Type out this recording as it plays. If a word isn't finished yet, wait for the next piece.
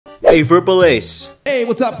Hey, Verbal Ace. Hey,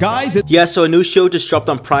 what's up, guys? Yeah, so a new show just dropped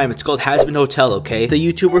on Prime. It's called Has Been Hotel, okay? The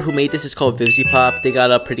YouTuber who made this is called VivziePop. They got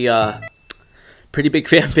a pretty big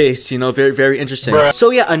fan base, you know, very, very interesting. Bruh.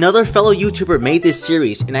 So yeah, another fellow YouTuber made this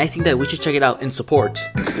series, and I think that we should check it out and support.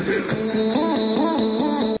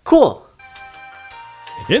 Cool.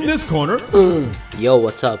 In this corner. Yo,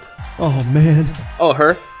 what's up? Oh, man. Oh,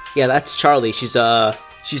 her? Yeah, that's Charlie. She's the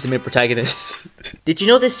main protagonist. Did you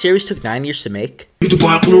know this series took 9 years to make?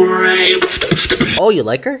 Oh, you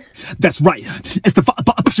like her? That's right. It's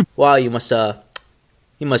the wow, you must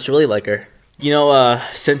really like her. You know,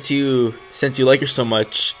 since you like her so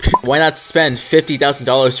much, why not spend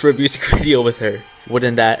 $50,000 for a music video with her?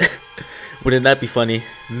 Wouldn't that be funny?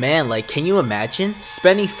 Man, like, can you imagine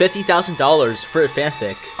spending $50,000 for a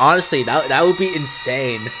fanfic? Honestly, that would be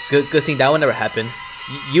insane. Good thing that would never happen.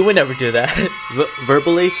 You would never do that.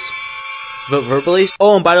 Verbal Ace? Verbal Ace?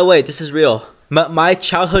 Oh, and by the way, this is real. My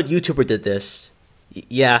childhood YouTuber did this.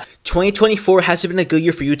 Yeah, 2024 hasn't been a good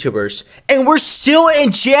year for YouTubers. And we're still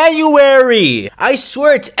in January! I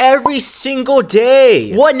swear it's every single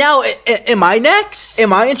day. What now? Am I next?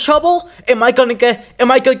 Am I in trouble? Am I gonna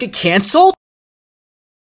get canceled?